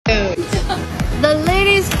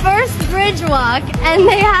edge walk, and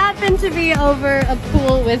they happen to be over a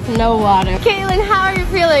pool with no water. Caitlin, how are you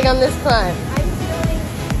feeling on this climb? I'm feeling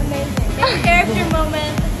amazing. A character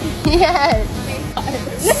moment. Yes.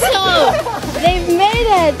 So, they've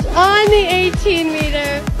made it on the 18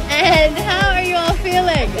 meter, and how are you all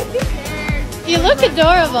feeling? You look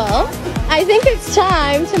adorable. I think it's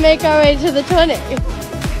time to make our way to the 20.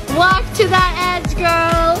 Walk to that edge,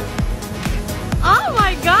 girl. Oh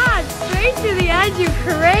my God, straight to the edge, you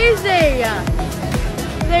crazy.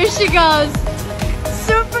 There she goes.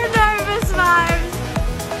 Super nervous vibes.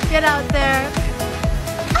 Get out there.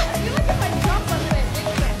 I feel like if I jump on it,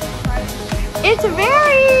 It's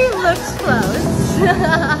very, looks close.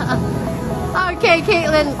 Okay,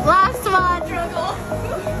 Caitlin, last one.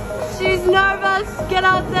 She's nervous. Get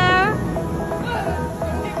out there.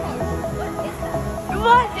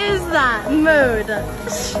 What is that mood?